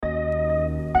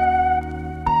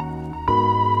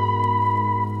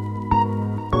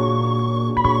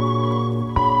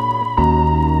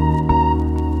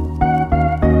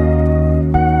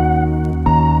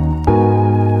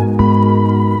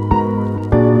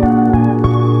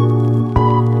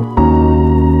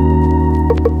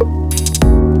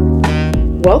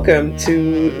Welcome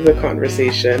to the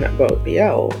conversation about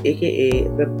BL, aka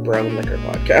the Brown Liquor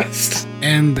Podcast.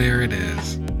 And there it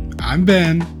is. I'm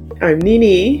Ben. I'm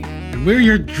Nini. And we're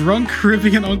your drunk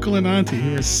Caribbean uncle and auntie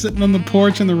who are sitting on the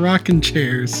porch in the rocking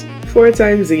chairs. 4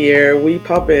 times a year, we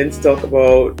pop in to talk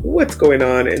about what's going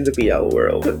on in the BL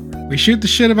world. We shoot the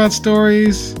shit about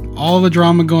stories, all the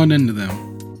drama going into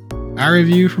them. I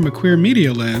review from a queer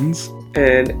media lens.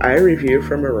 And I review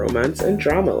from a romance and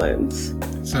drama lens.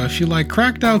 So if you like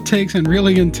cracked out takes and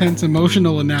really intense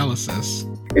emotional analysis.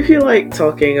 If you like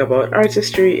talking about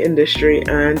artistry, industry,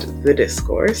 and the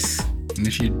discourse. And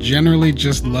if you generally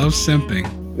just love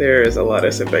simping. There is a lot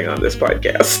of simping on this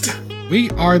podcast. We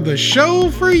are the show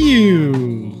for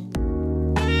you.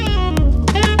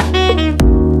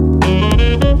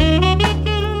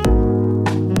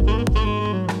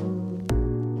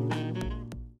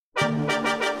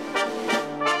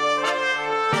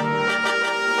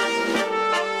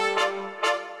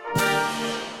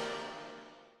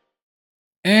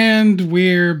 And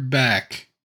we're back.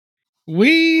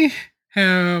 We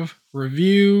have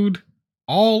reviewed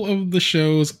all of the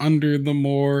shows under the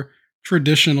more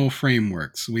traditional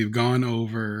frameworks. We've gone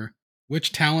over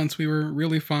which talents we were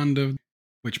really fond of,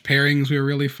 which pairings we were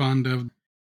really fond of,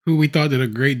 who we thought did a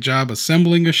great job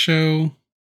assembling a show,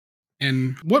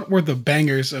 and what were the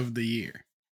bangers of the year.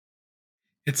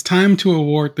 It's time to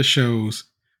award the shows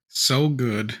so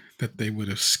good that they would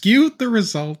have skewed the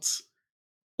results,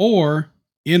 or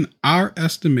in our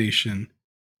estimation,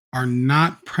 are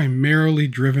not primarily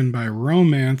driven by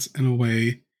romance in a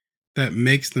way that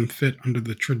makes them fit under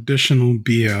the traditional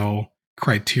BL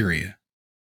criteria.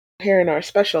 Here in our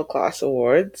special class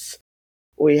awards,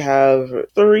 we have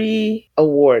 3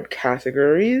 award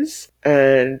categories,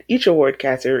 and each award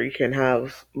category can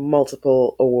have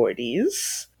multiple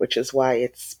awardees, which is why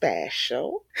it's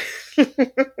special.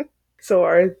 So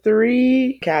our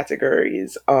 3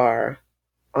 categories are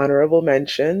Honorable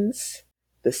Mentions,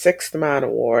 the Sixth Man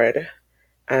Award,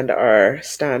 and our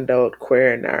Standout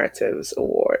Queer Narratives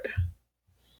Award.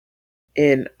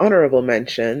 In Honorable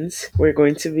Mentions, we're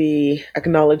going to be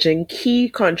acknowledging key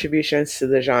contributions to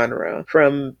the genre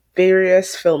from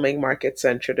various filming markets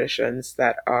and traditions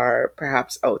that are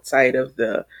perhaps outside of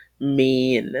the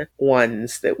main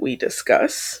ones that we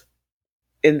discuss.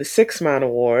 In the Sixth Man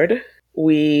Award,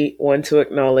 we want to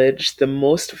acknowledge the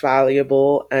most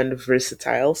valuable and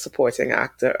versatile supporting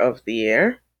actor of the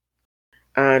year.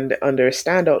 And under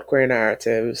Standout Queer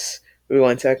Narratives, we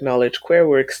want to acknowledge queer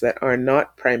works that are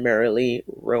not primarily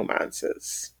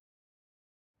romances.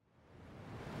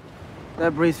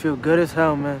 That breeze feel good as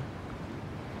hell, man.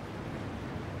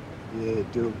 Yeah,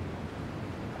 it do.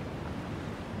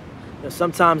 You know,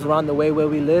 sometimes around the way where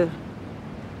we live,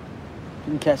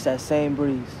 you can catch that same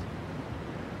breeze.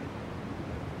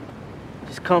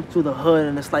 Just come through the hood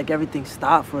and it's like everything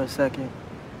stopped for a second.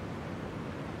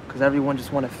 Because everyone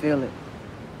just want to feel it.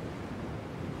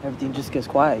 Everything just gets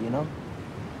quiet, you know?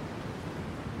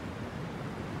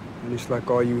 And it's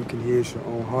like all you can hear is your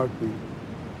own heartbeat.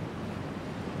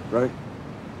 Right?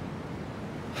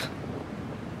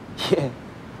 Yeah.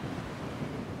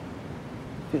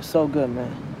 Feels so good,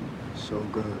 man. So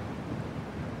good.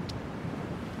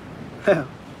 Hell,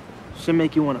 should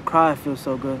make you want to cry. It feels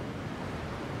so good.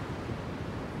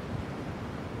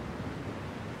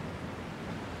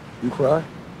 You cry?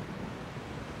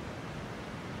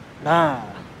 Nah.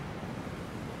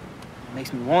 It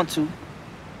makes me want to.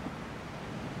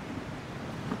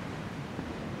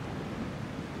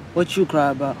 What you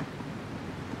cry about?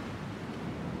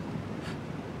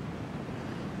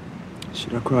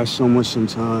 Shit, I cry so much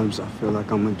sometimes, I feel like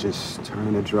I'm gonna just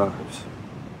turn to drugs.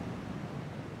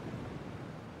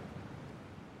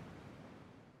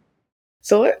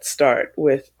 So let's start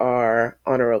with our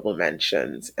honorable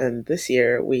mentions. And this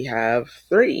year we have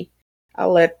 3.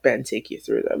 I'll let Ben take you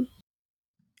through them.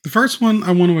 The first one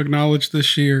I want to acknowledge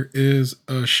this year is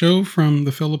a show from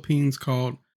the Philippines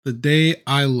called The Day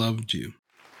I Loved You.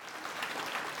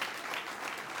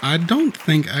 I don't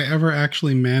think I ever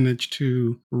actually managed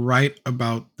to write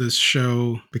about this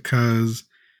show because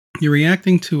you're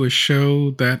reacting to a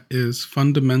show that is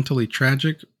fundamentally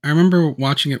tragic. I remember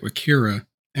watching it with Kira,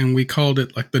 and we called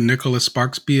it like the Nicholas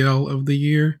Sparks BL of the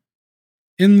year.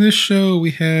 In this show,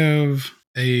 we have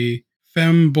a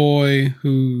femboy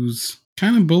who's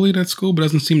kind of bullied at school but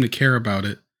doesn't seem to care about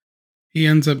it. He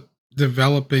ends up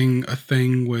developing a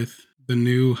thing with the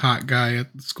new hot guy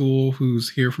at the school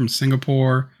who's here from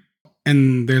Singapore,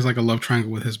 and there's like a love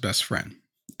triangle with his best friend.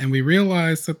 And we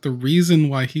realize that the reason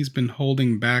why he's been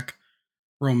holding back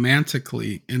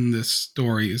romantically in this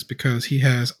story is because he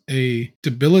has a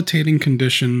debilitating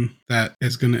condition that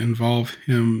is going to involve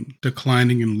him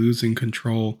declining and losing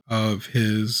control of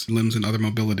his limbs and other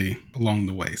mobility along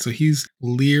the way. So he's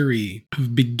leery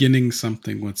of beginning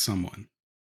something with someone.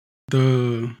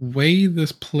 The way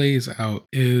this plays out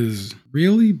is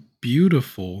really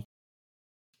beautiful.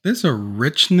 There's a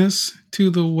richness to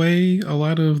the way a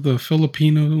lot of the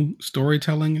Filipino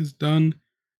storytelling is done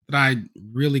that I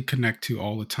really connect to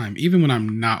all the time, even when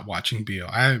I'm not watching BL.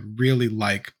 I really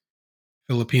like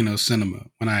Filipino cinema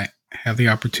when I have the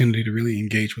opportunity to really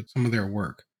engage with some of their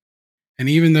work. And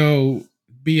even though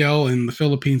BL in the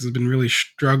Philippines has been really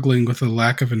struggling with a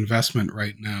lack of investment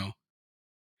right now,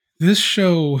 this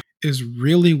show is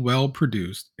really well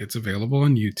produced. It's available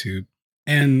on YouTube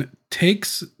and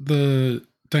takes the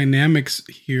dynamics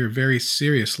here very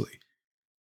seriously.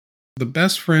 The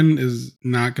best friend is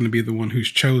not going to be the one who's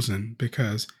chosen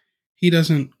because he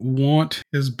doesn't want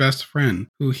his best friend,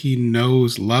 who he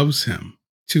knows loves him,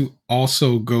 to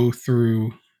also go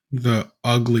through the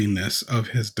ugliness of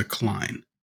his decline.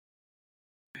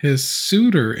 His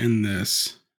suitor in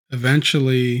this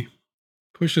eventually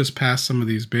pushes past some of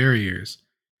these barriers,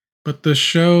 but the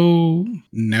show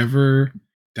never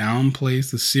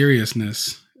downplays the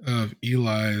seriousness of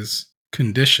Eli's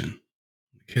condition.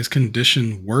 His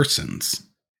condition worsens.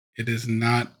 It is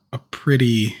not a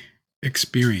pretty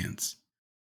experience,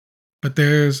 but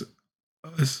there's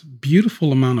a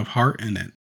beautiful amount of heart in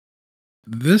it.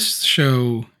 This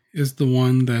show is the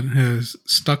one that has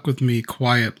stuck with me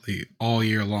quietly all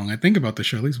year long. I think about the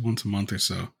show at least once a month or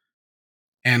so,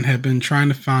 and have been trying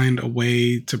to find a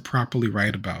way to properly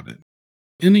write about it.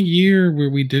 In a year where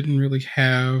we didn't really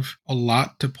have a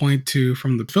lot to point to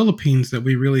from the Philippines that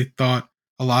we really thought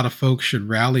a lot of folks should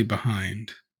rally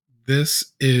behind,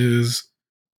 this is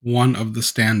one of the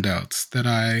standouts that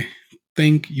I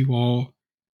think you all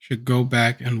should go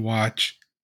back and watch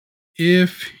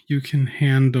if you can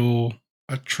handle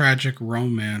a tragic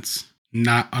romance,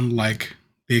 not unlike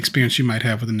the experience you might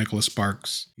have with a Nicholas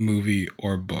Sparks movie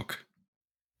or book.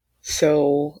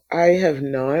 So I have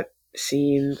not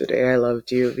seen The Day I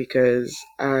Loved You because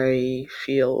I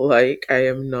feel like I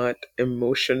am not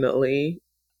emotionally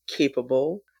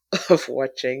capable of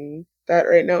watching that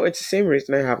right now. It's the same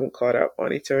reason I haven't caught up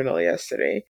on Eternal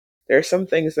yesterday. There are some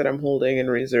things that I'm holding in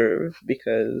reserve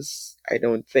because I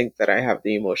don't think that I have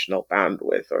the emotional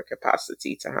bandwidth or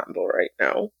capacity to handle right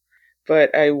now.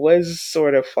 But I was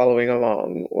sort of following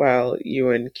along while you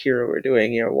and Kira were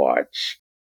doing your watch.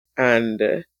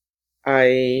 And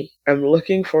I am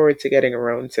looking forward to getting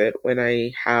around to it when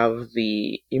I have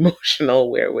the emotional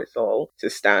wherewithal to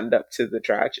stand up to the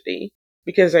tragedy.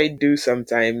 Because I do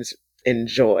sometimes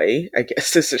enjoy, I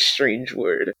guess it's a strange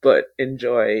word, but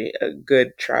enjoy a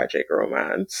good tragic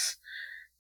romance.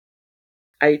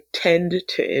 I tend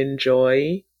to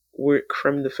enjoy work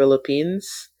from the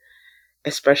Philippines,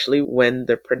 especially when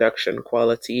the production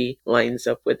quality lines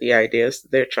up with the ideas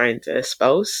they're trying to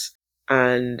espouse.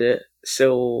 And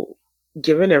so,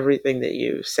 given everything that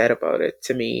you said about it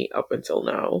to me up until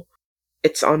now,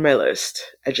 it's on my list.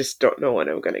 I just don't know when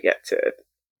I'm going to get to it.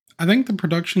 I think the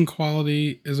production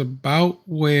quality is about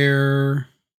where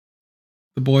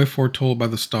The Boy Foretold by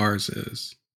the Stars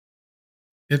is.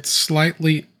 It's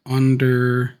slightly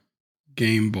under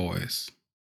Game Boys.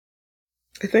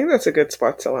 I think that's a good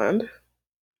spot to land.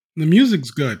 The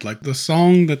music's good. Like the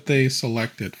song that they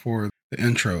selected for the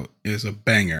intro is a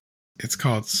banger. It's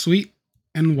called Sweet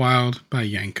and Wild by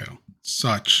Yanko.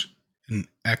 Such an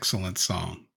excellent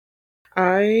song.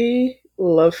 I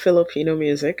love Filipino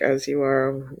music, as you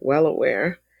are well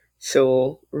aware,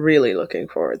 so really looking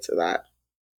forward to that.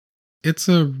 It's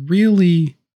a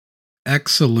really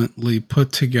excellently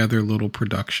put together little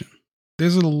production.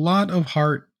 There's a lot of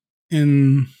heart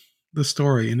in the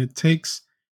story, and it takes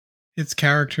its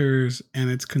characters and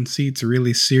its conceits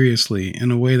really seriously in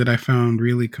a way that I found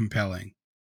really compelling.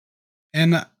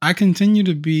 And I continue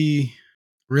to be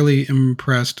really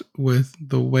impressed with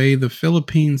the way the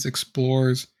Philippines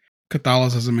explores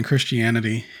Catholicism and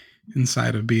Christianity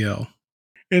inside of BL.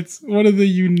 It's one of the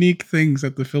unique things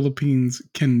that the Philippines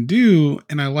can do,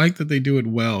 and I like that they do it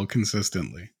well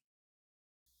consistently.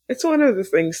 It's one of the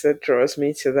things that draws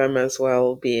me to them as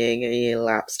well, being a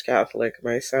lapsed Catholic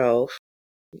myself.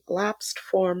 Lapsed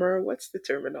former, what's the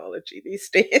terminology these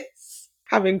days?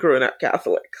 Having grown up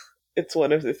Catholic. It's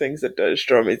one of the things that does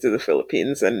draw me to the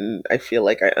Philippines, and I feel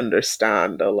like I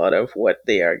understand a lot of what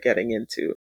they are getting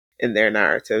into in their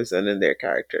narratives and in their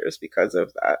characters because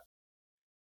of that.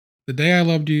 The Day I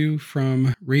Loved You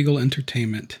from Regal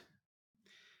Entertainment.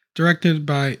 Directed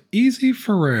by Easy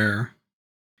Ferrer.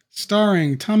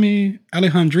 starring Tommy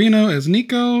Alejandrino as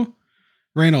Nico,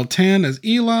 Reynold Tan as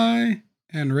Eli,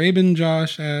 and Rabin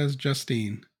Josh as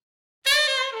Justine.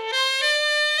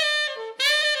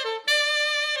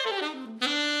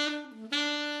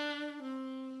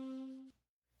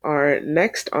 Our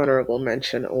next honorable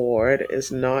mention award is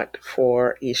not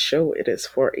for a show, it is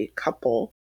for a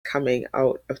couple coming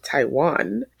out of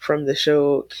Taiwan from the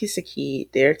show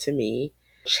Kiseki Dare to Me,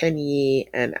 Chen Yi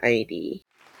and Heidi.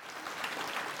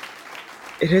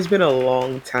 It has been a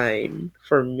long time,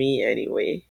 for me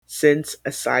anyway, since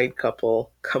a side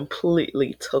couple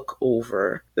completely took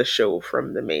over the show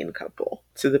from the main couple,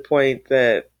 to the point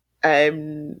that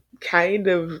I'm kind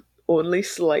of only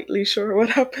slightly sure what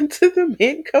happened to the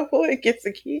main couple at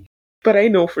Kiseki, but I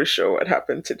know for sure what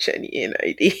happened to Chenny and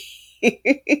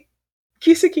ID.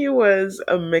 Kiseki was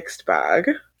a mixed bag.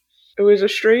 It was a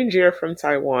strange year from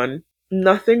Taiwan.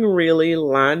 Nothing really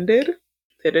landed.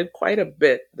 They did quite a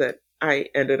bit that I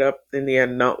ended up in the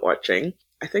end not watching.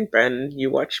 I think, Ben, you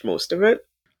watched most of it.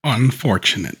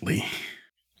 Unfortunately.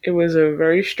 It was a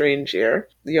very strange year.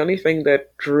 The only thing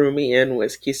that drew me in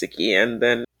was Kiseki, and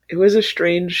then it was a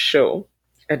strange show.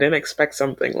 I didn't expect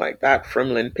something like that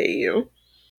from Lin Peiyu.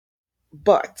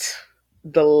 But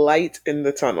the light in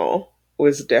the tunnel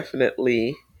was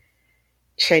definitely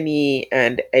Chenyi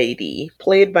and Adi,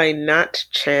 played by Nat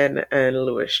Chen and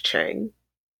Louis Cheng.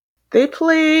 They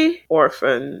play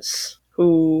orphans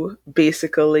who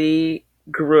basically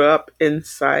grew up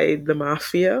inside the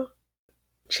mafia.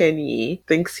 Chen Yi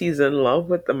thinks he's in love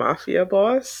with the mafia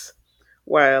boss,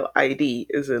 while ID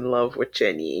is in love with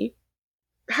Chen Yi.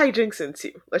 Hijinks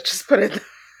ensue. Let's just put it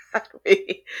that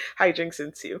way. Hijinks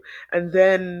ensue. And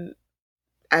then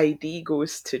ID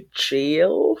goes to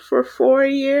jail for 4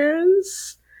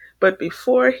 years. But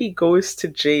before he goes to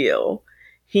jail,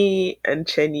 he and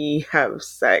Chenny have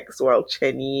sex while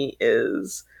Chenny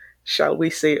is, shall we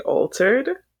say, altered.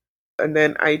 And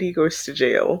then ID goes to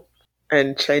jail,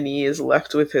 and Chenny is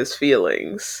left with his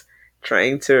feelings,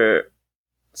 trying to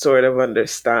sort of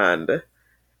understand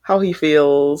how he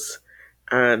feels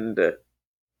and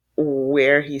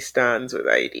where he stands with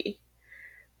ID.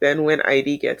 Then when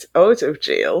ID gets out of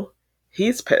jail,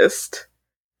 he's pissed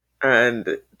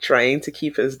and trying to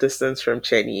keep his distance from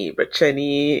Chenny, but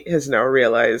Chenny has now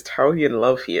realized how in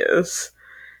love he is,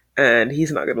 and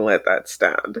he's not going to let that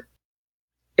stand.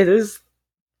 It is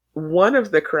one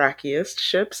of the crackiest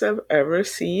ships I've ever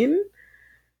seen,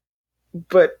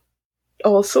 but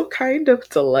also kind of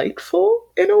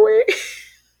delightful in a way.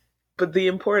 But the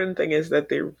important thing is that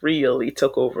they really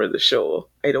took over the show.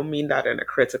 I don't mean that in a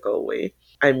critical way.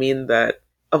 I mean that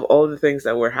of all the things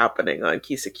that were happening on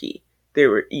Kiseki, they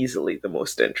were easily the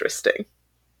most interesting.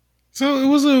 So it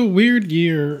was a weird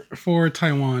year for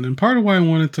Taiwan. And part of why I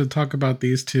wanted to talk about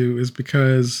these two is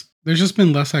because there's just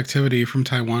been less activity from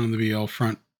Taiwan on the BL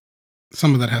front.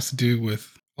 Some of that has to do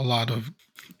with a lot of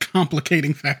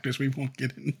complicating factors we won't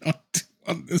get into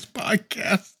on this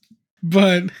podcast.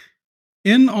 But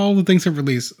in all the things that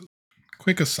released,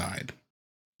 quick aside,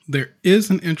 there is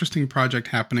an interesting project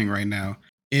happening right now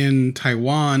in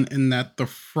Taiwan in that the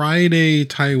Friday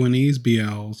Taiwanese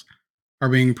BLs are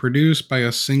being produced by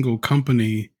a single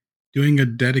company doing a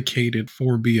dedicated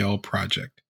 4BL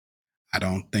project. I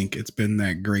don't think it's been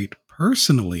that great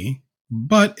personally,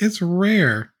 but it's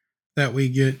rare that we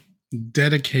get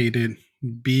dedicated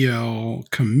BL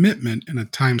commitment in a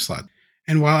time slot.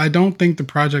 And while I don't think the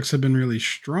projects have been really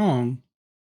strong,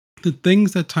 the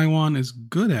things that Taiwan is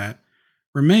good at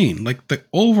remain. Like the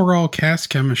overall cast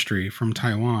chemistry from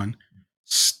Taiwan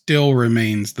still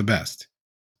remains the best.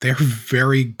 They're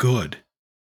very good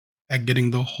at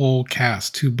getting the whole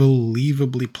cast to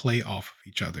believably play off of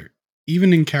each other,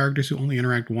 even in characters who only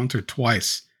interact once or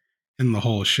twice in the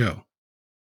whole show.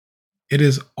 It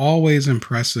is always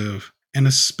impressive, and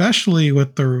especially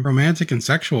with the romantic and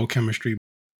sexual chemistry,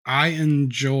 I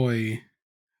enjoy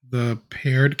the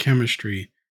paired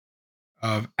chemistry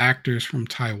of actors from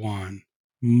Taiwan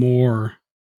more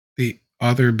the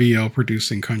other BL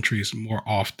producing countries more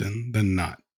often than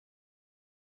not.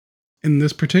 In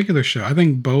this particular show, I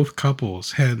think both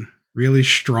couples had really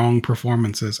strong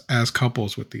performances as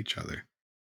couples with each other.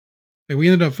 And we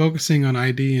ended up focusing on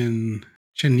ID and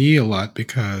Chen Yi a lot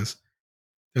because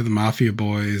they're the mafia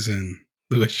boys and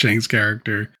Louis Cheng's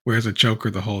character wears a choker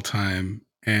the whole time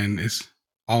and is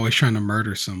always trying to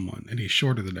murder someone, and he's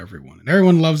shorter than everyone. And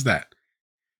everyone loves that.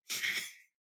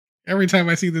 Every time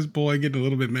I see this boy getting a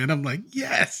little bit mad, I'm like,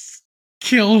 yes,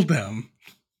 kill them.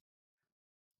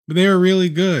 But they were really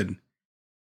good.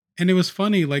 And it was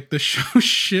funny, like the show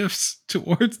shifts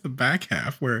towards the back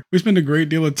half where we spend a great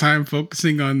deal of time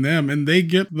focusing on them and they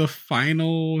get the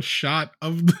final shot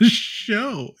of the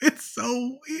show. It's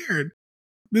so weird.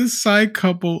 This side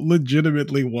couple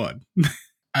legitimately won.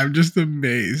 I'm just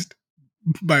amazed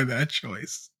by that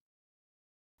choice.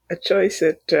 A choice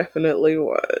it definitely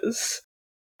was.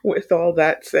 With all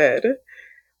that said,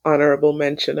 honorable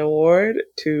mention award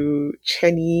to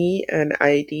Chen Yi and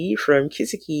ID from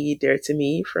Kiseki Dare to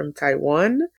Me from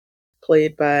Taiwan,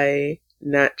 played by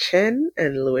Nat Chen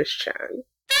and Louis Chang.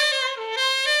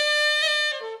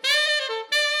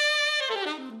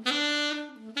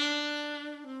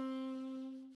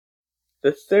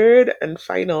 The third and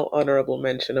final honorable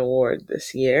mention award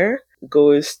this year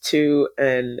goes to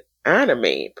an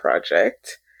anime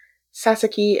project,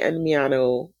 Sasaki and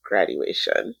Miyano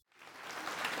Graduation.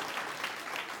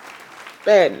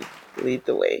 Ben, lead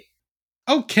the way.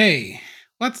 Okay,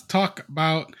 let's talk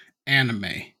about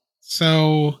anime.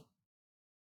 So,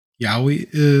 yaoi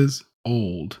is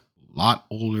old, a lot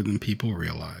older than people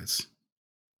realize.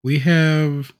 We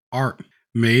have art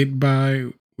made by,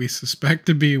 we suspect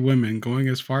to be women, going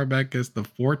as far back as the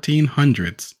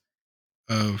 1400s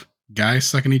of guys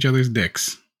sucking each other's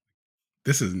dicks.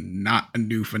 This is not a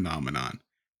new phenomenon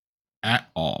at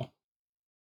all.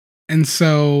 And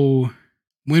so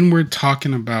when we're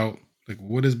talking about like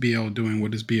what is BL doing,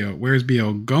 where is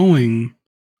BL going,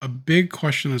 a big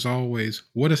question is always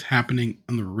what is happening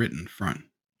on the written front.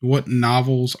 What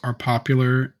novels are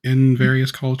popular in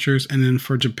various cultures, and then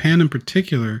for Japan in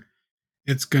particular,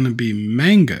 it's going to be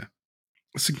manga.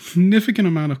 A significant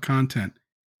amount of content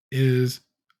is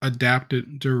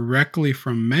adapted directly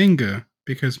from manga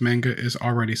because manga is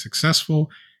already successful.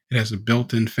 It has a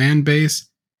built-in fan base,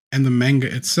 and the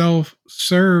manga itself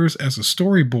serves as a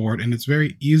storyboard, and it's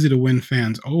very easy to win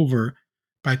fans over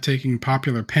by taking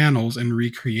popular panels and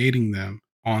recreating them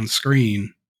on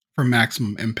screen for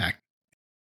maximum impact.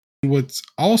 What's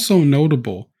also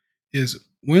notable is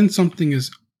when something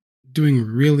is doing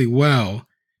really well,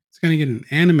 it's going to get an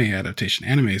anime adaptation.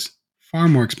 Anime is far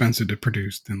more expensive to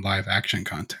produce than live action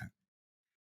content.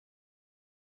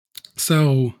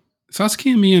 So,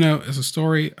 Sasuke and Miyano is a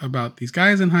story about these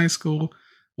guys in high school.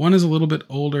 One is a little bit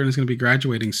older and is going to be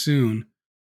graduating soon.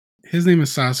 His name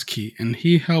is Sasuke, and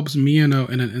he helps Miyano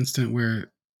in an instant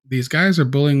where these guys are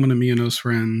bullying one of Miyano's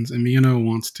friends, and Miyano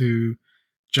wants to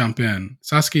jump in.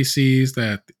 Sasuke sees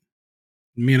that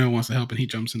Miyano wants to help, and he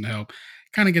jumps in to help.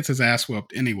 Kind of gets his ass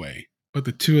whooped anyway, but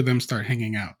the two of them start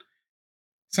hanging out.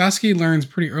 Sasuke learns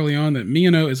pretty early on that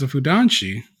Miyano is a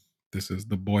Fudanshi. This is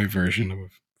the boy version of a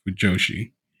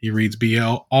Fujoshi. He reads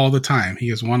BL all the time. He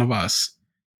is one of us.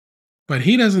 But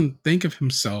he doesn't think of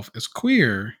himself as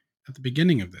queer at the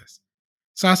beginning of this.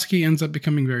 Sasuke ends up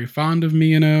becoming very fond of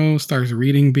Miyano, starts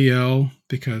reading BL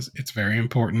because it's very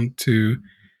important to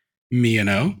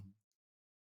Miyano,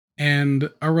 and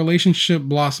a relationship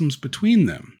blossoms between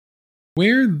them.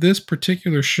 Where this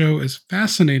particular show is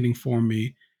fascinating for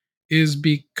me is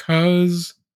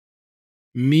because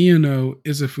Miyano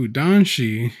is a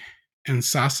Fudanshi and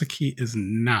Sasaki is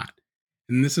not.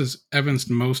 And this is evidenced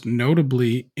most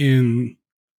notably in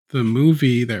the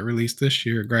movie that released this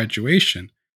year,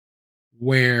 Graduation,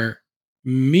 where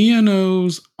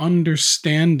Miyano's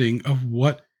understanding of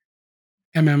what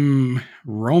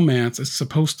romance is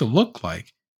supposed to look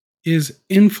like is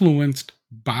influenced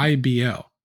by BL.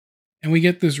 And we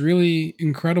get this really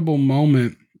incredible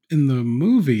moment in the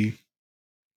movie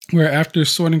where after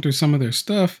sorting through some of their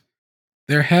stuff,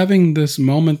 they're having this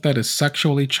moment that is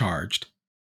sexually charged.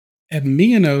 And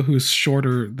Miyano, who's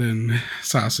shorter than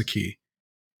Sasaki,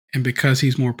 and because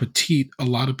he's more petite, a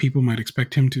lot of people might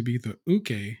expect him to be the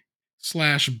uke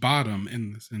 / bottom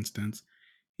in this instance.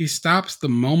 He stops the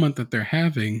moment that they're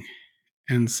having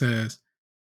and says,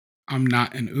 I'm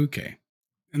not an uke.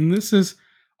 And this is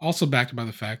also backed by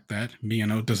the fact that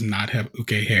Miyano does not have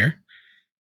uke hair,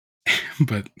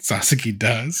 but Sasaki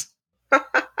does.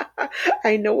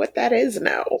 I know what that is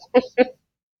now.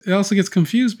 It also gets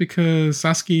confused because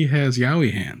Sasuke has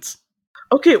yaoi hands.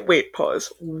 Okay, wait,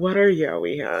 pause. What are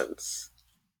yaoi hands?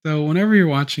 So whenever you're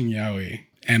watching yaoi,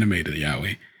 animated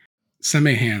yaoi,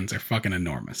 seme hands are fucking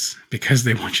enormous because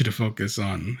they want you to focus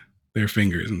on their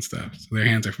fingers and stuff. So their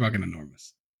hands are fucking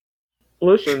enormous.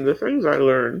 Listen, the things I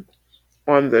learned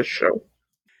on this show.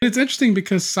 It's interesting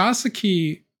because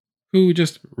Sasaki, who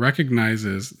just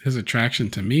recognizes his attraction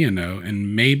to Miyano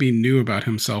and maybe knew about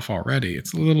himself already,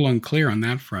 it's a little unclear on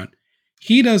that front.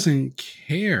 He doesn't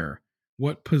care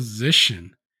what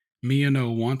position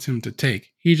Miyano wants him to take.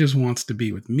 He just wants to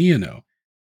be with Miyano.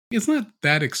 It's not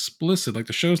that explicit. Like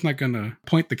the show's not going to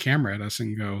point the camera at us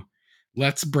and go,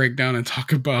 let's break down and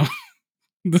talk about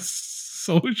the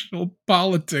social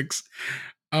politics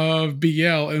of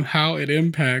BL and how it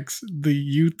impacts the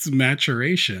youth's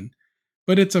maturation.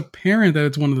 But it's apparent that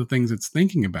it's one of the things it's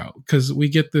thinking about because we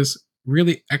get this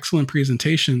really excellent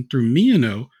presentation through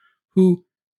Miyano, who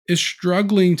is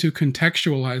struggling to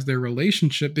contextualize their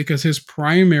relationship because his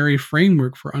primary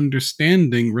framework for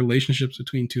understanding relationships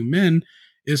between two men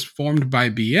is formed by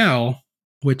BL,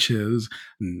 which is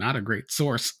not a great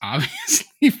source,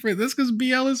 obviously, for this because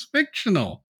BL is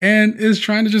fictional and is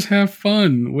trying to just have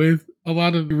fun with a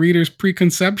lot of readers'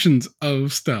 preconceptions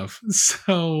of stuff.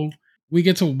 So we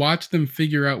get to watch them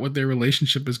figure out what their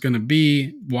relationship is going to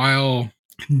be while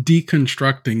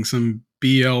deconstructing some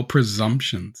BL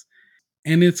presumptions.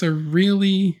 And it's a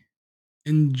really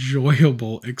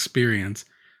enjoyable experience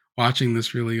watching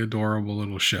this really adorable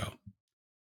little show.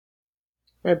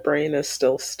 My brain is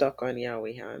still stuck on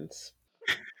Yaoi Hands.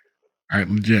 All right,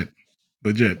 legit.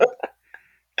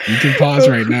 You can pause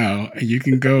right now and you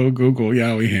can go Google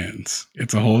Yaoi Hands.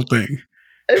 It's a whole thing.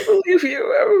 I believe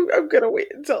you. I'm going to wait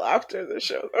until after the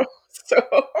show, though.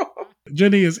 So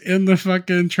Jenny is in the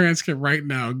fucking transcript right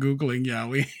now, Googling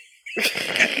Yaoi.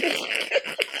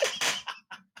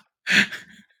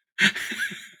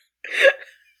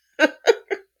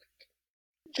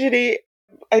 Ginny,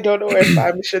 I don't know if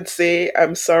I should say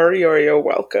I'm sorry or you're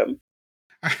welcome.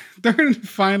 Third and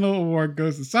final award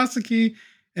goes to Sasaki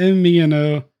and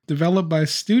Miyano, developed by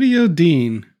Studio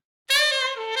Dean.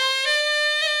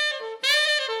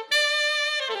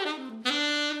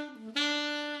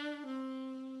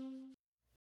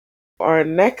 Our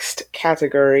next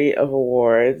category of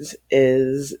awards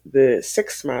is the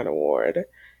Six Man Award.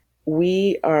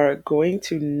 We are going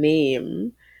to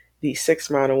name the Six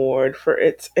Man Award for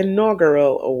its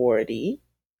inaugural awardee.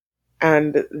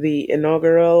 And the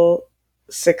inaugural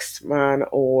Six Man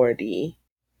awardee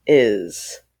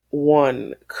is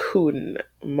one Kun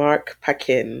Mark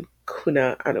Paquin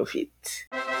Kuna Anofit.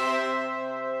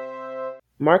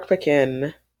 Mark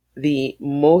Paquin, the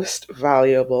most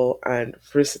valuable and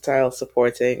versatile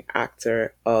supporting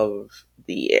actor of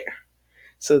the year.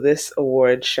 So this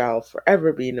award shall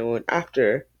forever be known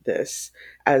after this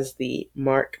as the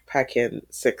Mark Paquin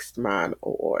Sixth Man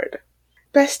Award.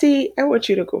 Bestie, I want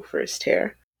you to go first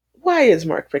here. Why is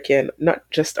Mark Paquin not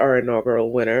just our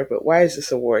inaugural winner, but why is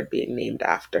this award being named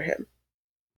after him?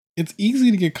 It's easy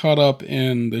to get caught up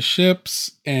in the ships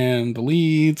and the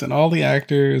leads and all the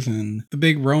actors and the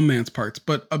big romance parts,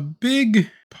 but a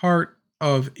big part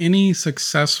of any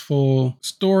successful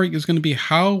story is going to be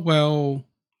how well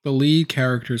the lead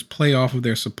characters play off of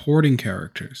their supporting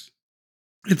characters.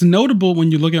 It's notable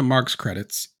when you look at Mark's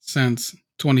credits since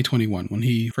 2021, when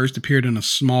he first appeared in a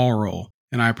small role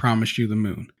in I Promised You the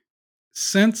Moon.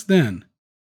 Since then,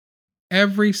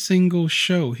 every single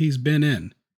show he's been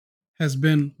in has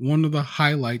been one of the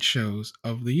highlight shows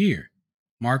of the year.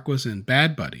 Mark was in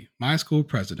Bad Buddy, My School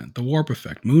President, The Warp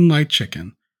Effect, Moonlight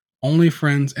Chicken, Only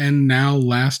Friends, and now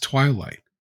Last Twilight.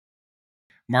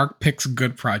 Mark picks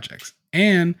good projects,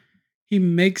 and he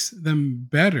makes them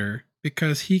better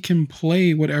because he can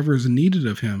play whatever is needed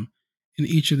of him in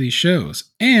each of these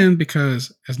shows. And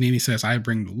because, as Nini says, I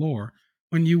bring the lore,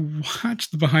 when you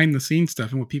watch the behind the scenes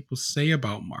stuff and what people say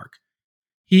about Mark,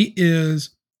 he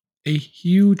is a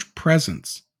huge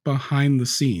presence behind the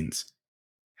scenes,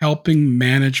 helping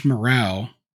manage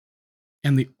morale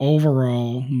and the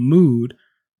overall mood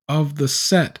of the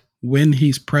set when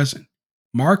he's present.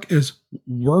 Mark is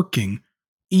working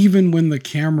even when the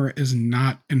camera is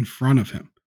not in front of him,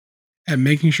 at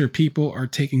making sure people are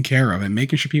taken care of, and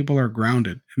making sure people are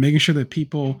grounded, and making sure that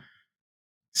people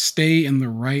stay in the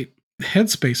right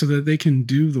headspace so that they can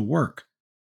do the work.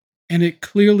 And it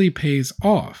clearly pays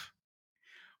off.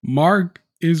 Mark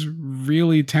is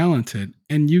really talented,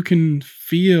 and you can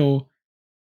feel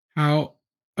how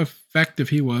effective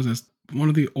he was as one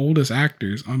of the oldest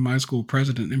actors on My School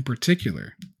President in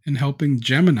particular, in helping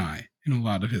Gemini in a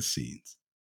lot of his scenes.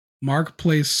 Mark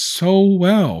plays so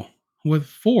well with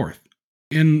Fourth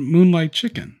in Moonlight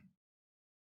Chicken.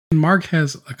 And Mark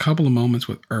has a couple of moments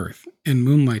with Earth in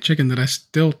Moonlight Chicken that I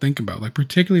still think about, like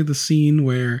particularly the scene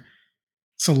where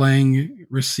Salang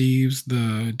receives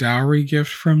the dowry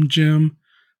gift from Jim,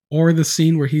 or the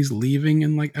scene where he's leaving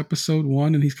in like episode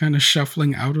 1 and he's kind of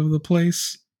shuffling out of the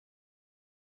place.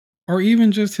 Or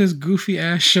even just his goofy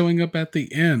ass showing up at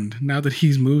the end now that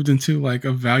he's moved into like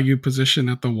a valued position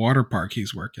at the water park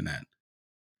he's working at.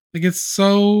 Like, it's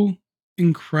so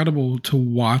incredible to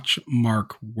watch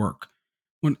Mark work.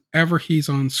 Whenever he's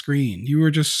on screen, you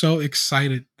are just so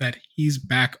excited that he's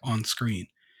back on screen.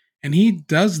 And he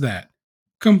does that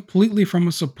completely from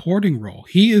a supporting role.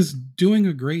 He is doing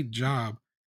a great job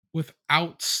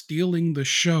without stealing the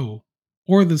show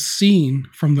or the scene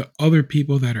from the other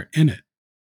people that are in it.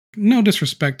 No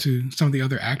disrespect to some of the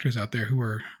other actors out there who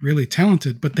are really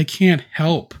talented, but they can't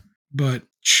help but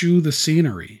chew the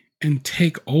scenery and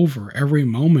take over every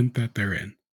moment that they're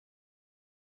in.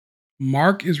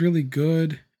 Mark is really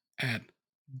good at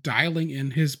dialing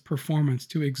in his performance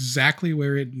to exactly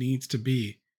where it needs to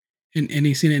be in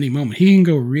any scene, any moment. He can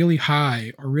go really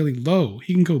high or really low.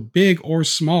 He can go big or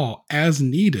small as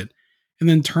needed and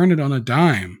then turn it on a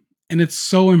dime. And it's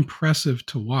so impressive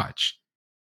to watch.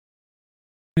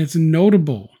 And it's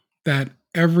notable that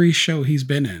every show he's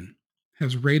been in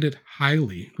has rated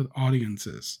highly with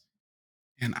audiences.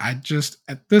 And I just,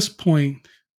 at this point,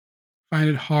 find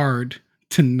it hard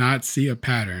to not see a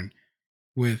pattern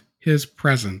with his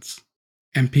presence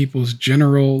and people's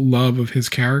general love of his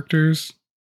characters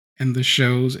and the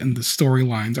shows and the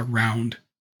storylines around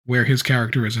where his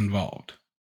character is involved.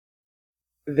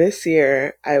 This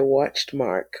year, I watched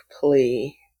Mark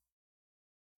play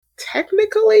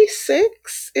technically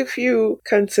 6, if you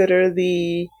consider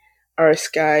the Our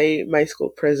Sky My School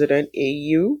President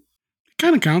AU. It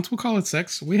kind of counts. We'll call it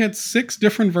 6. We had 6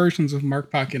 different versions of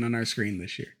Mark Pocket on our screen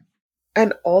this year.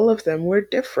 And all of them were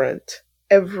different.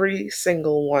 Every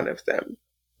single one of them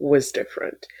was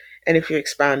different. And if you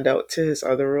expand out to his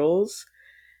other roles,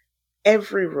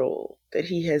 every role that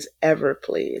he has ever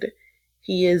played,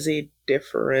 he is a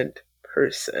different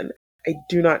person. I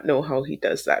do not know how he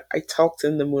does that. I talked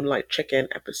in the Moonlight Chicken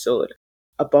episode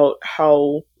about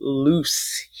how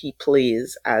loose he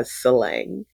plays as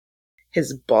Selang.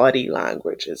 His body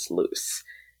language is loose.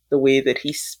 The way that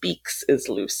he speaks is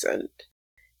loosened.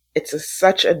 It's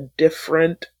such a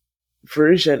different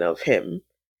version of him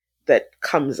that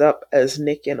comes up as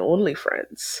Nick in Only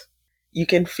Friends. You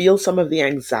can feel some of the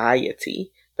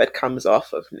anxiety that comes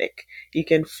off of Nick. You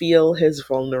can feel his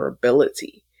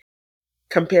vulnerability.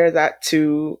 Compare that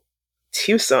to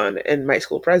Tucson in My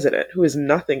School President, who is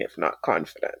nothing if not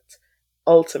confident.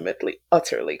 Ultimately,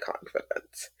 utterly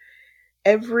confident.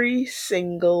 Every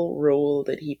single role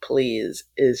that he plays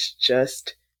is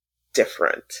just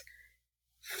different.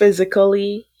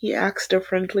 Physically, he acts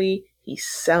differently. He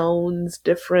sounds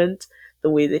different. The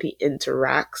way that he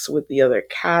interacts with the other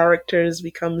characters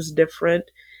becomes different.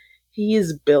 He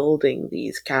is building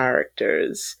these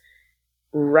characters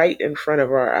right in front of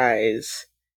our eyes,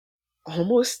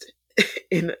 almost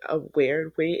in a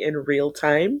weird way in real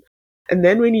time. And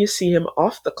then when you see him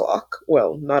off the clock,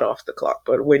 well, not off the clock,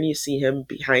 but when you see him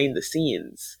behind the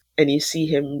scenes and you see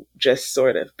him just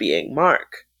sort of being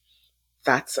Mark,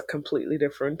 that's a completely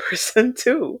different person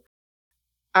too.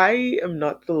 I am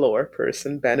not the lore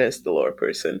person, Ben is the lore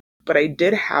person, but I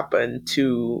did happen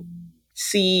to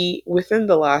see within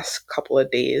the last couple of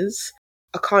days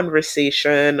a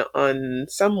conversation on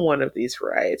some one of these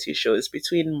variety shows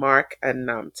between Mark and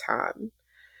Namtan.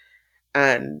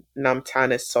 And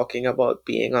Namtan is talking about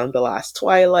being on the last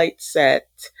Twilight set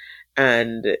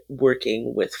and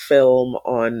working with film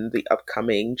on the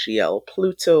upcoming GL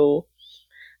Pluto.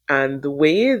 And the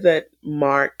way that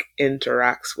Mark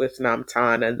interacts with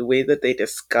Namtan and the way that they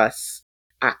discuss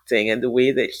acting and the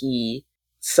way that he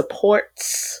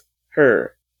supports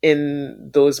her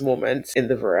in those moments in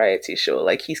the variety show.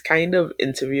 Like he's kind of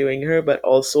interviewing her, but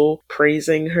also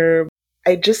praising her.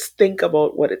 I just think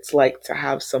about what it's like to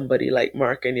have somebody like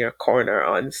Mark in your corner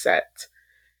on set.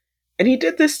 And he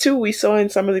did this too. We saw in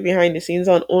some of the behind the scenes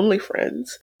on Only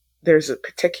Friends. There's a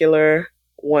particular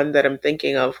one that I'm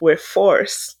thinking of where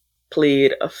Force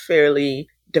played a fairly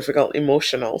difficult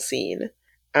emotional scene.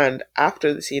 And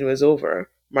after the scene was over,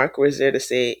 Mark was there to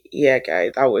say, yeah, guy,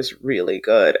 that was really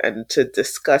good. And to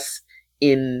discuss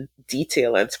in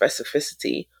detail and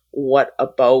specificity what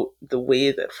about the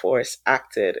way that Force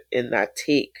acted in that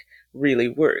take really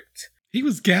worked. He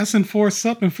was gassing Force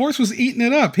up and Force was eating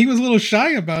it up. He was a little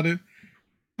shy about it.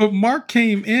 But Mark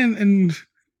came in and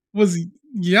was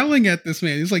yelling at this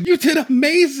man. He's like, you did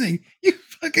amazing. You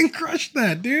fucking crushed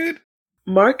that, dude.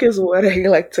 Mark is what I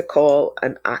like to call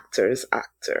an actor's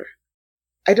actor.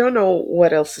 I don't know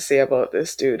what else to say about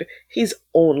this dude. He's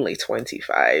only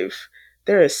 25.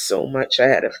 There is so much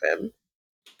ahead of him.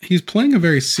 He's playing a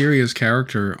very serious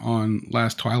character on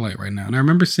Last Twilight right now. And I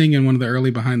remember seeing in one of the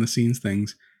early behind the scenes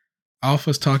things,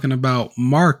 Alpha's talking about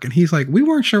Mark, and he's like, we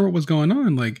weren't sure what was going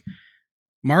on. Like,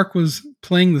 Mark was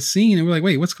playing the scene, and we're like,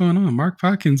 wait, what's going on? Mark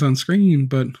Podkins on screen,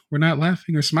 but we're not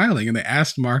laughing or smiling. And they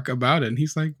asked Mark about it, and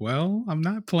he's like, well, I'm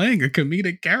not playing a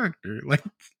comedic character. Like,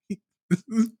 this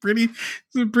is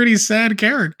a pretty sad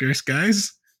character,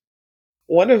 guys.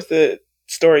 One of the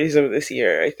stories of this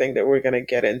year, I think that we're going to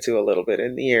get into a little bit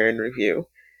in the year in review,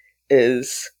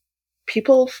 is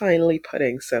people finally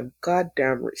putting some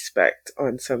goddamn respect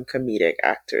on some comedic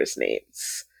actors'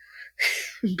 names.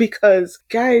 Because,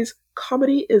 guys,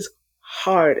 comedy is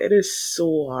hard. It is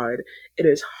so hard. It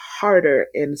is harder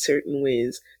in certain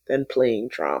ways than playing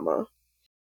drama.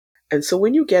 And so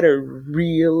when you get a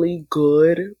really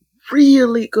good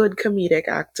comedic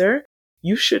actor,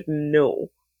 you should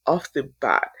know off the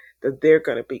bat that they're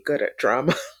going to be good at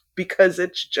drama because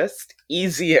it's just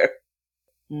easier.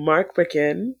 Mark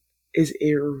McKin is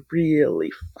a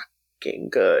really fucking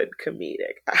good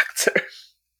comedic actor.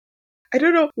 I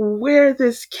don't know where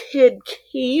this kid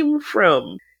came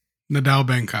from. Nadal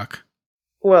Bangkok.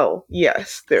 Well,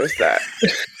 yes, there's that.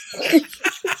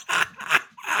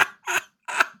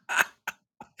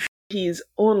 He's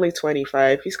only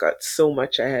 25. He's got so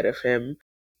much ahead of him.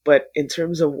 But in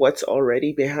terms of what's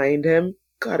already behind him,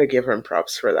 gotta give him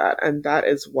props for that. And that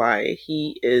is why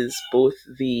he is both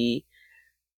the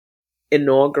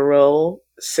inaugural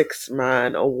Six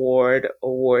Man Award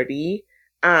awardee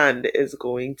and is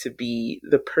going to be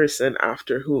the person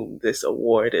after whom this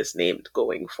award is named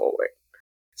going forward.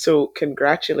 So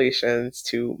congratulations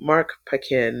to Mark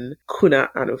Paquin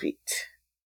Kuna Anovit.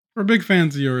 We're big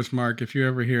fans of yours, Mark. If you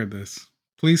ever hear this,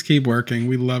 please keep working.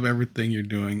 We love everything you're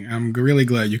doing. I'm really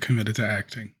glad you committed to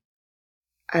acting.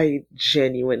 I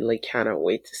genuinely cannot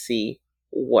wait to see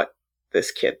what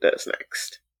this kid does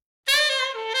next.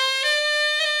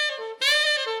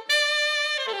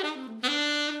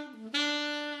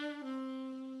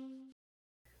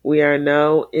 We are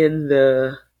now in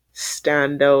the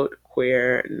standout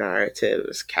queer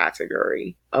narratives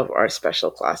category of our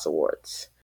special class awards.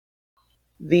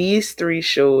 These three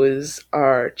shows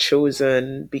are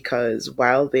chosen because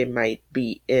while they might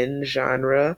be in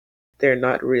genre, they're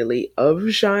not really of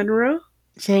genre.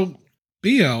 So,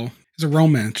 BL is a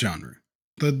romance genre.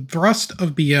 The thrust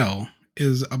of BL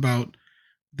is about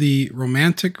the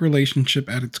romantic relationship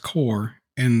at its core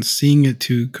and seeing it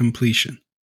to completion.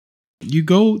 You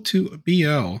go to BL,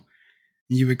 and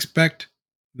you expect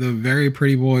the very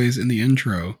pretty boys in the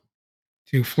intro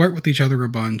to flirt with each other a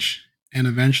bunch and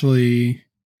eventually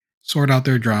sort out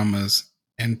their dramas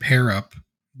and pair up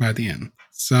by the end.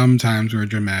 Sometimes we're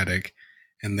dramatic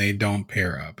and they don't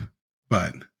pair up.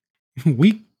 But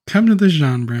we come to this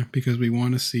genre because we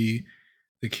want to see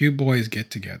the cute boys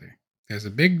get together. There's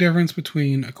a big difference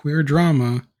between a queer drama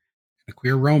and a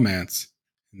queer romance.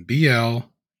 And BL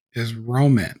is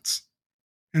romance.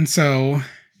 And so,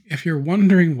 if you're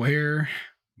wondering where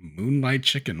Moonlight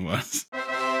Chicken was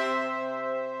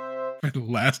for the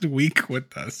last week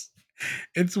with us,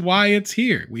 it's why it's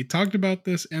here. We talked about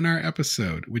this in our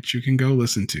episode, which you can go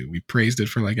listen to. We praised it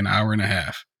for like an hour and a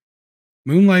half.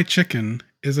 Moonlight Chicken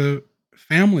is a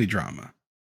family drama.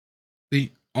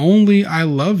 The only I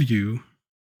love you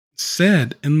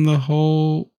said in the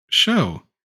whole show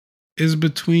is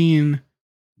between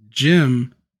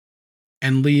Jim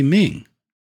and Li Ming.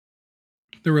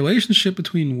 The relationship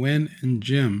between Wen and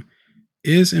Jim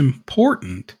is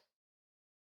important,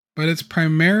 but it's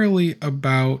primarily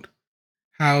about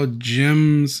how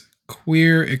Jim's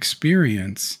queer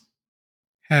experience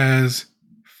has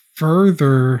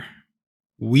further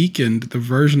weakened the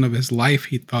version of his life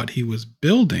he thought he was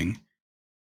building,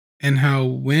 and how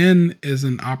Wen is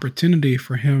an opportunity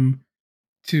for him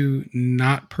to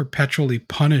not perpetually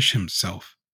punish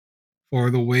himself for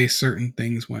the way certain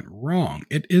things went wrong.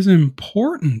 It is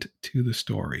important to the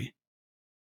story,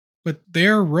 but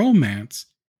their romance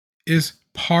is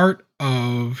part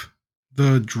of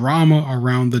the drama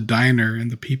around the diner and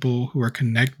the people who are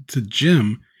connected to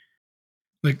Jim.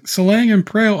 Like, Solang and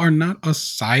Prail are not a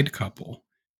side couple.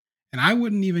 And I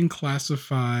wouldn't even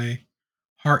classify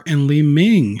Hart and Li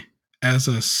Ming as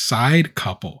a side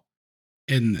couple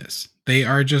in this. They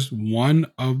are just one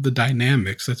of the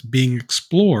dynamics that's being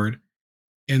explored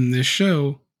in this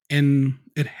show. And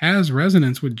it has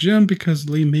resonance with Jim because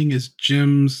Li Ming is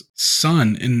Jim's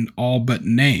son in all but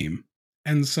name.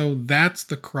 And so that's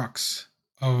the crux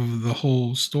of the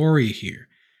whole story here.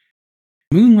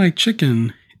 Moonlight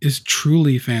Chicken is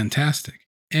truly fantastic.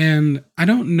 And I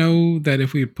don't know that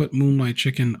if we put Moonlight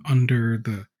Chicken under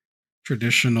the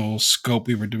traditional scope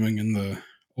we were doing in the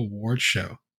award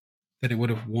show, that it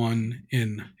would have won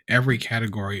in every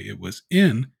category it was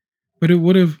in, but it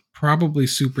would have probably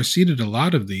superseded a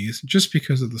lot of these just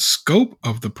because of the scope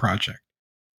of the project.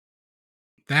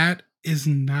 That is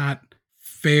not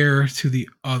fair to the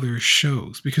other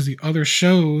shows because the other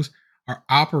shows are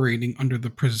operating under the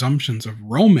presumptions of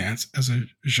romance as a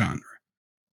genre.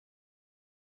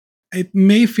 It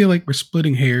may feel like we're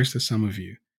splitting hairs to some of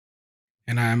you,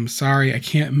 And I'm sorry I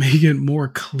can't make it more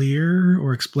clear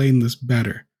or explain this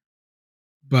better.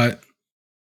 But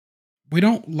we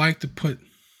don't like to put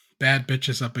bad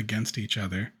bitches up against each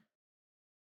other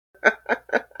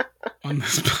on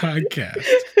this podcast.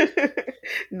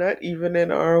 Not even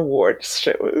in our awards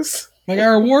shows. Like,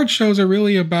 our award shows are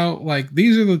really about, like,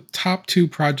 these are the top 2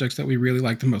 projects that we really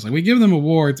like the most. Like, we give them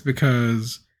awards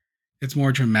because it's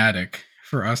more dramatic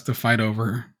for us to fight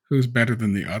over who's better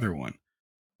than the other one.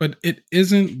 But it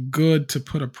isn't good to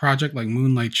put a project like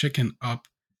Moonlight Chicken up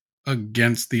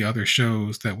against the other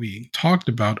shows that we talked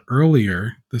about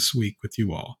earlier this week with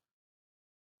you all.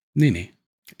 Nini,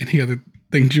 any other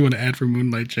things you want to add for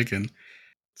Moonlight Chicken,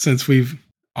 since we've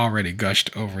already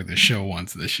gushed over the show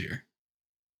once this year?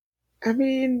 I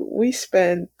mean, we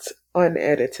spent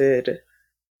unedited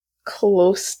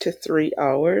close to 3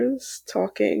 hours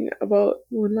talking about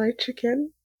Moonlight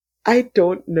Chicken. I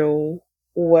don't know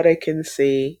what I can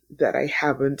say that I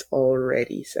haven't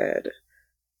already said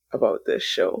about this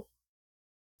show.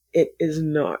 It is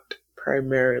not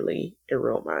primarily a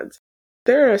romance.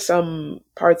 There are some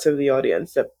parts of the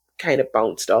audience that kind of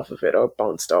bounced off of it or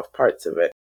bounced off parts of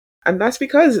it. And that's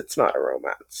because it's not a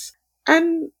romance.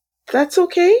 And that's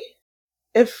okay.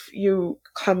 If you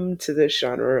come to this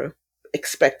genre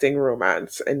expecting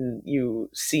romance and you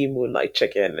see Moonlight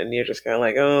Chicken and you're just kind of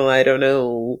like, oh, I don't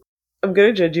know, I'm going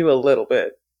to judge you a little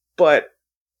bit. But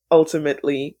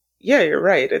ultimately, yeah, you're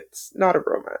right. It's not a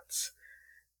romance.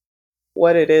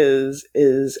 What it is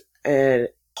an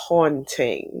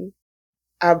haunting,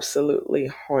 absolutely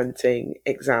haunting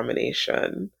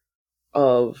examination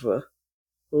of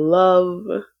love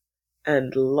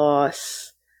and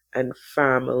loss and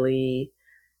family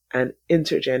and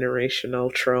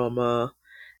intergenerational trauma.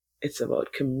 It's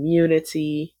about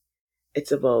community.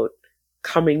 It's about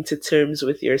coming to terms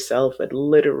with yourself at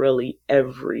literally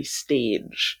every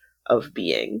stage of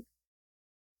being.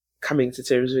 Coming to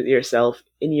terms with yourself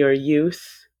in your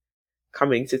youth,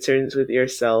 coming to terms with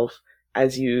yourself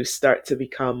as you start to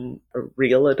become a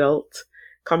real adult,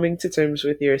 coming to terms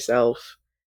with yourself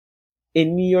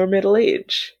in your middle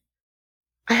age.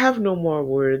 I have no more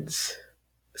words,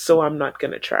 so I'm not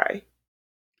going to try.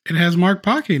 It has Mark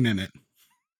Pocking in it.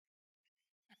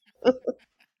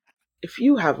 If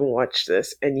you haven't watched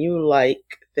this and you like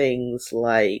things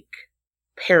like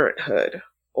Parenthood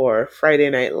or Friday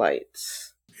Night Lights,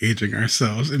 Aging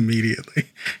ourselves immediately.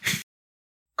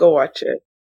 go watch it.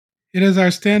 It is our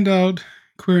standout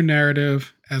queer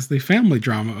narrative as the family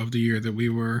drama of the year that we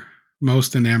were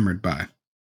most enamored by.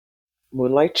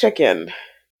 Moonlight Chicken,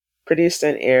 produced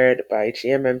and aired by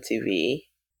GMMTV,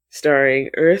 starring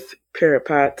Earth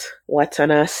Pirapat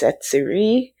Watana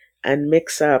Setsiri and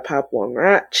Mixa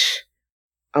Papwangrach,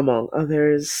 among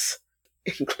others,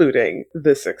 including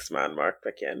the six-man Mark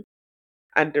Pekin,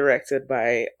 and directed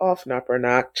by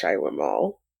Ofnapernak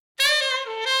Chaiwamal.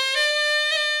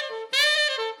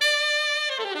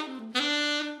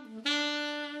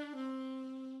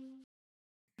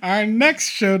 Our next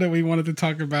show that we wanted to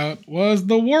talk about was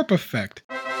The Warp Effect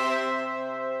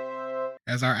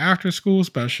as our after school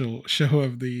special show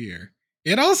of the year.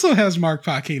 It also has Mark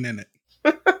Pocking in it.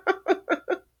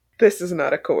 This is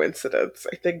not a coincidence.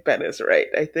 I think Ben is right.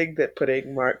 I think that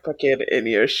putting Mark Pekin in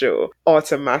your show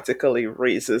automatically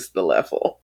raises the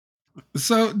level.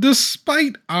 So,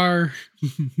 despite our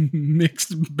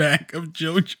mixed bag of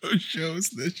JoJo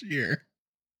shows this year,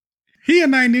 he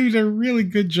and I did a really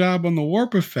good job on The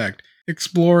Warp Effect,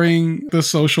 exploring the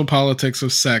social politics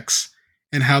of sex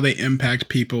and how they impact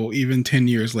people even 10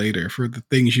 years later for the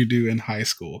things you do in high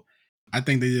school. I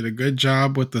think they did a good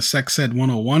job with the Sex Ed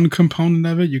 101 component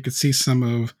of it. You could see some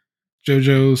of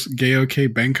JoJo's Gay OK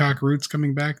Bangkok roots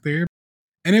coming back there.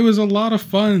 And it was a lot of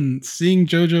fun seeing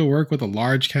JoJo work with a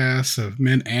large cast of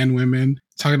men and women,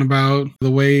 talking about the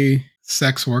way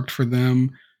sex worked for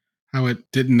them, how it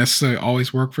didn't necessarily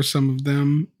always work for some of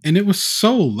them. And it was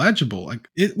so legible. Like,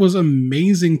 it was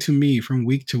amazing to me from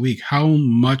week to week how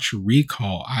much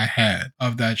recall I had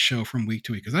of that show from week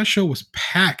to week. Because that show was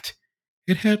packed.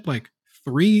 It had like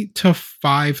 3 to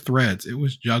 5 threads it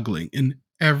was juggling in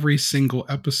every single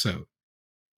episode.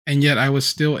 And yet I was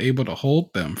still able to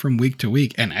hold them from week to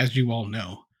week. And as you all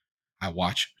know, I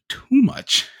watch too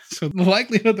much. So the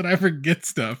likelihood that I forget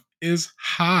stuff is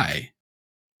high.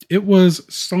 It was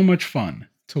so much fun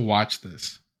to watch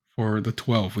this for the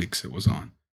 12 weeks it was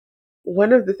on.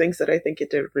 One of the things that I think it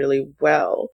did really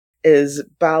well is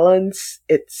balance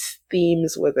its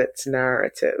themes with its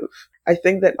narrative. I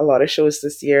think that a lot of shows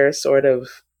this year sort of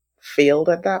failed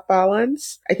at that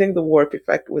balance. I think The Warp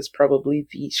Effect was probably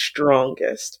the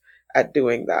strongest at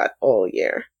doing that all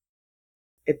year.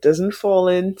 It doesn't fall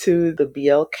into the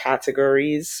BL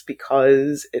categories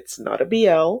because it's not a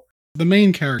BL. The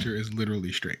main character is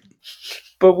literally straight.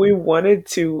 But we wanted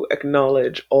to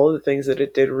acknowledge all the things that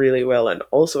it did really well and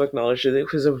also acknowledge that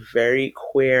it was a very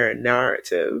queer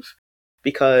narrative.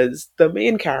 Because the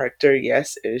main character,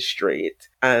 yes, is straight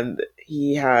and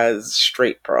he has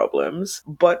straight problems.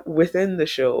 But within the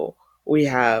show, we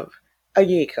have a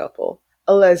gay couple,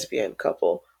 a lesbian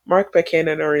couple, Mark Pekin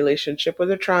in a relationship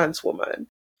with a trans woman.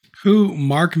 Who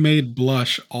Mark made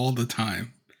blush all the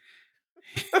time.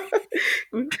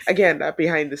 Again, that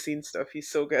behind the scenes stuff he's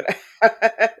so good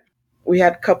at. We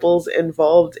had couples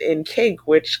involved in kink,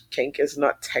 which kink is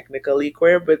not technically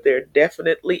queer, but they're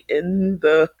definitely in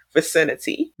the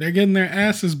vicinity. They're getting their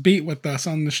asses beat with us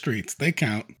on the streets. They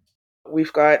count.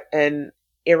 We've got an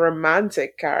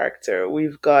aromantic character.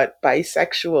 We've got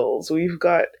bisexuals. We've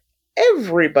got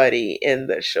everybody in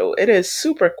the show. It is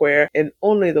super queer in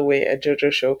only the way a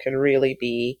JoJo show can really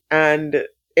be. And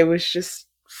it was just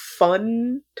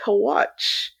fun to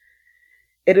watch.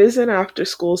 It is an after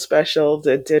school special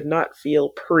that did not feel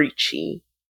preachy.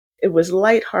 It was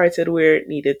lighthearted where it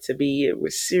needed to be. It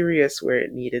was serious where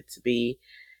it needed to be.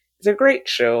 It's a great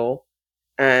show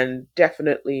and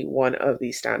definitely one of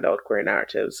the standout queer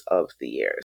narratives of the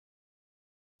year.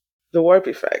 The VIIB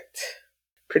Effect,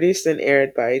 produced and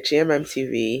aired by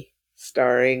GMMTV,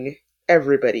 starring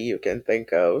everybody you can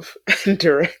think of, and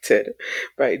directed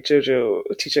by Jojo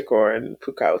Tichakor and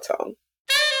Pukao Tong.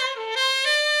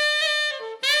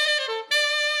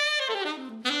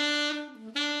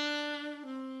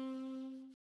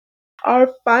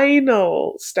 Our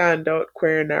final Standout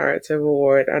Queer Narrative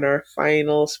Award and our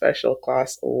final Special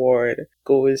Class Award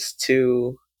goes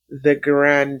to the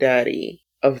granddaddy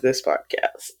of this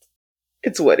podcast.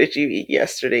 It's What Did You Eat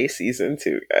Yesterday, Season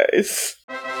 2, guys.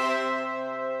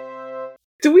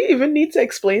 Do we even need to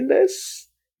explain this?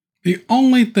 The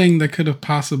only thing that could have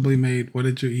possibly made What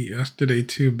Did You Eat Yesterday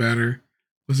 2 better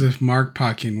was if Mark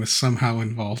Paquin was somehow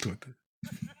involved with it.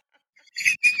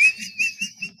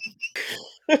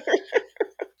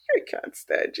 I can't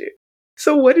stand you.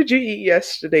 So, What Did You Eat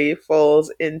Yesterday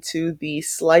falls into the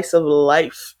slice of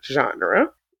life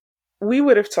genre. We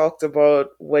would have talked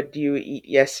about What Do You Eat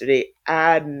Yesterday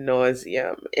ad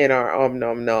nauseum in our Om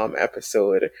Nom Nom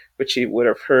episode, which you would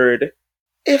have heard,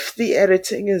 if the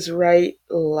editing is right,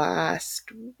 last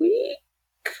week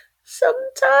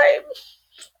sometime.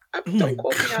 Don't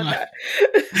quote me on that.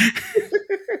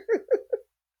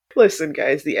 Listen,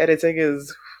 guys, the editing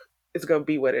is going to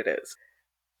be what it is.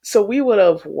 So we would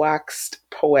have waxed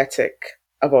poetic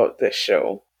about this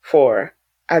show for,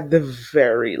 at the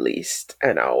very least,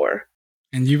 an hour.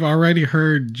 And you've already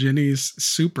heard Jenny's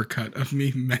supercut of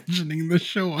me mentioning the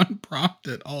show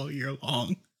unprompted all year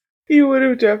long. You would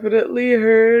have definitely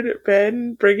heard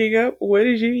Ben bringing up What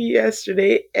Did You Eat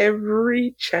Yesterday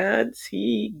every chance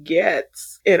he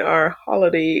gets in our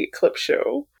holiday clip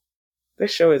show. The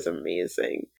show is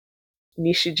amazing.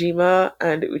 Nishijima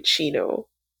and Uchino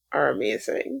are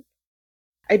amazing.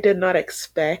 I did not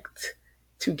expect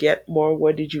to get more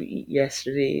What Did You Eat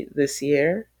Yesterday this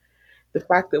year. The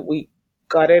fact that we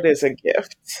got it is a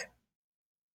gift.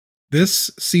 This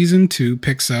season 2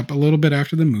 picks up a little bit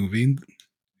after the movie.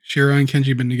 Shira and Kenji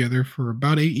have been together for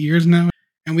about 8 years now,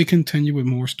 and we continue with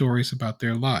more stories about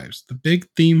their lives. The big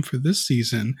theme for this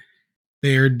season,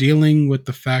 they are dealing with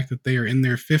the fact that they are in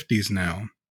their 50s now.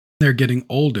 They're getting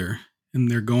older, and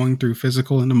they're going through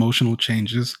physical and emotional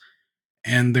changes,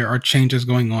 and there are changes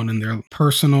going on in their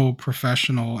personal,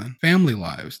 professional, and family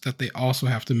lives that they also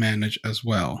have to manage as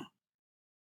well.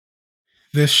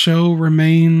 This show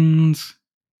remains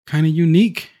kind of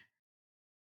unique.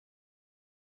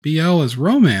 BL as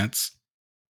romance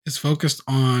is focused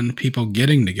on people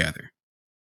getting together.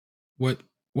 What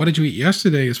Did You Eat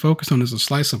Yesterday is focused on as a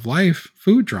slice of life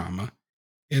food drama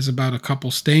is about a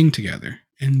couple staying together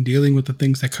and dealing with the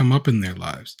things that come up in their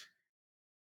lives.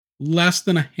 Less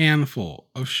than a handful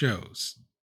of shows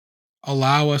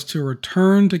allow us to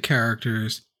return to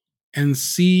characters and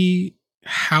see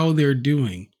how they're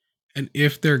doing and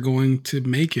if they're going to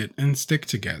make it and stick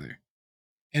together.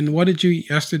 And What Did You Eat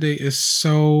Yesterday is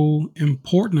so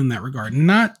important in that regard,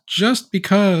 not just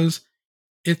because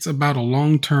it's about a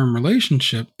long-term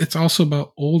relationship, it's also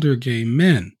about older gay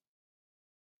men.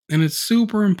 And it's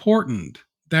super important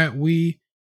that we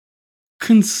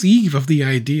conceive of the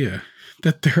idea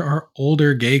that there are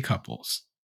older gay couples.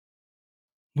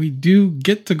 We do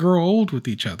get to grow old with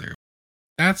each other.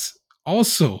 That's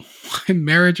also why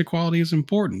marriage equality is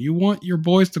important. You want your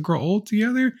boys to grow old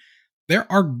together?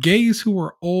 There are gays who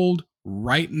are old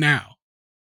right now.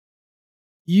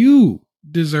 You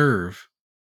deserve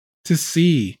to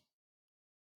see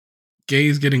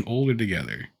gays getting older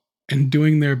together and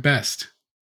doing their best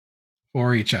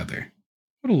for each other.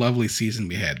 What a lovely season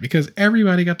we had, because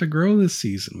everybody got to grow this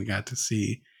season. We got to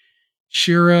see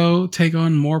Shiro take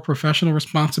on more professional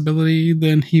responsibility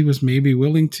than he was maybe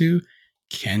willing to.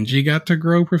 Kenji got to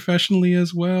grow professionally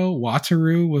as well.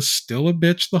 Wataru was still a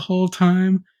bitch the whole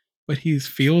time, but he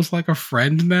feels like a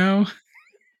friend now.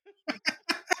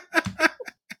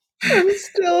 I'm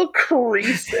still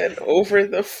creasing over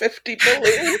the 50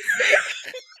 balloon.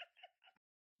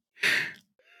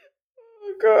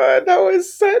 Oh god, that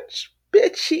was such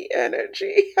bitchy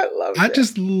energy. I loved it. I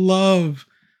just love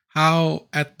how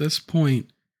at this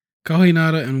point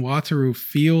Kohinata and Wataru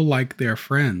feel like they're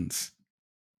friends.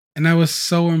 And that was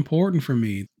so important for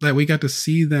me that we got to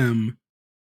see them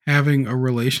having a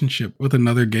relationship with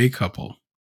another gay couple.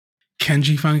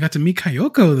 Kenji finally got to meet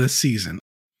Kayoko this season.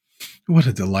 What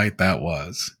a delight that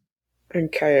was.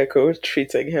 And Kayako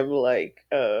treating him like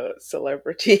a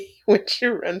celebrity when she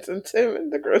runs into him in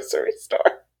the grocery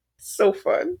store. So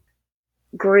fun.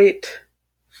 Great,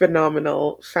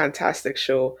 phenomenal, fantastic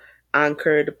show,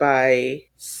 anchored by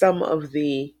some of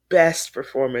the best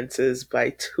performances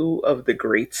by two of the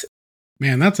greats.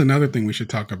 Man, that's another thing we should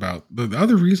talk about. The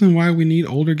other reason why we need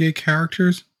older gay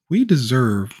characters, we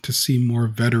deserve to see more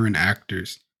veteran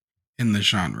actors in the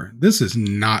genre. This is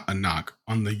not a knock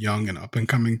on the young and up and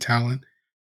coming talent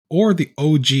or the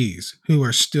OGs who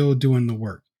are still doing the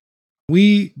work.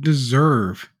 We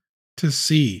deserve to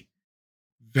see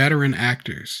veteran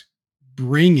actors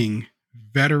bringing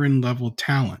veteran level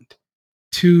talent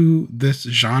to this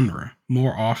genre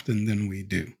more often than we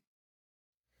do.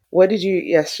 What Did You Eat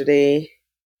Yesterday,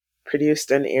 produced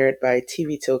and aired by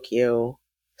TV Tokyo,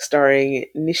 starring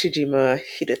Nishijima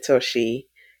Hidetoshi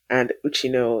and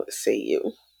Uchino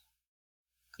Seiyu.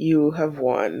 You have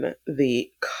won the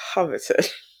coveted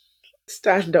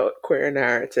Standout Queer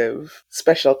Narrative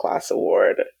Special Class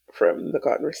Award from The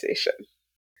Conversation.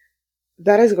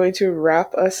 That is going to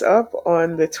wrap us up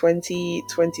on the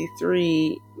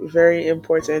 2023 very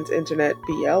important Internet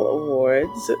BL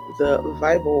Awards, the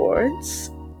VIIB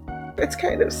Awards. It's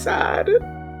kind of sad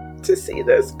to see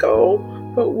this go,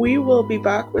 but we will be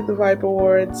back with the VIIB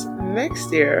Awards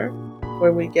next year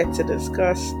when we get to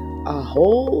discuss a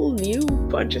whole new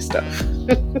bunch of stuff.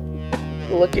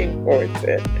 Looking forward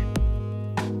to it.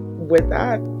 With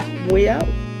that, we out.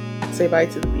 Say bye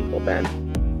to the people, Ben.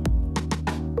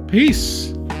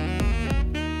 Peace.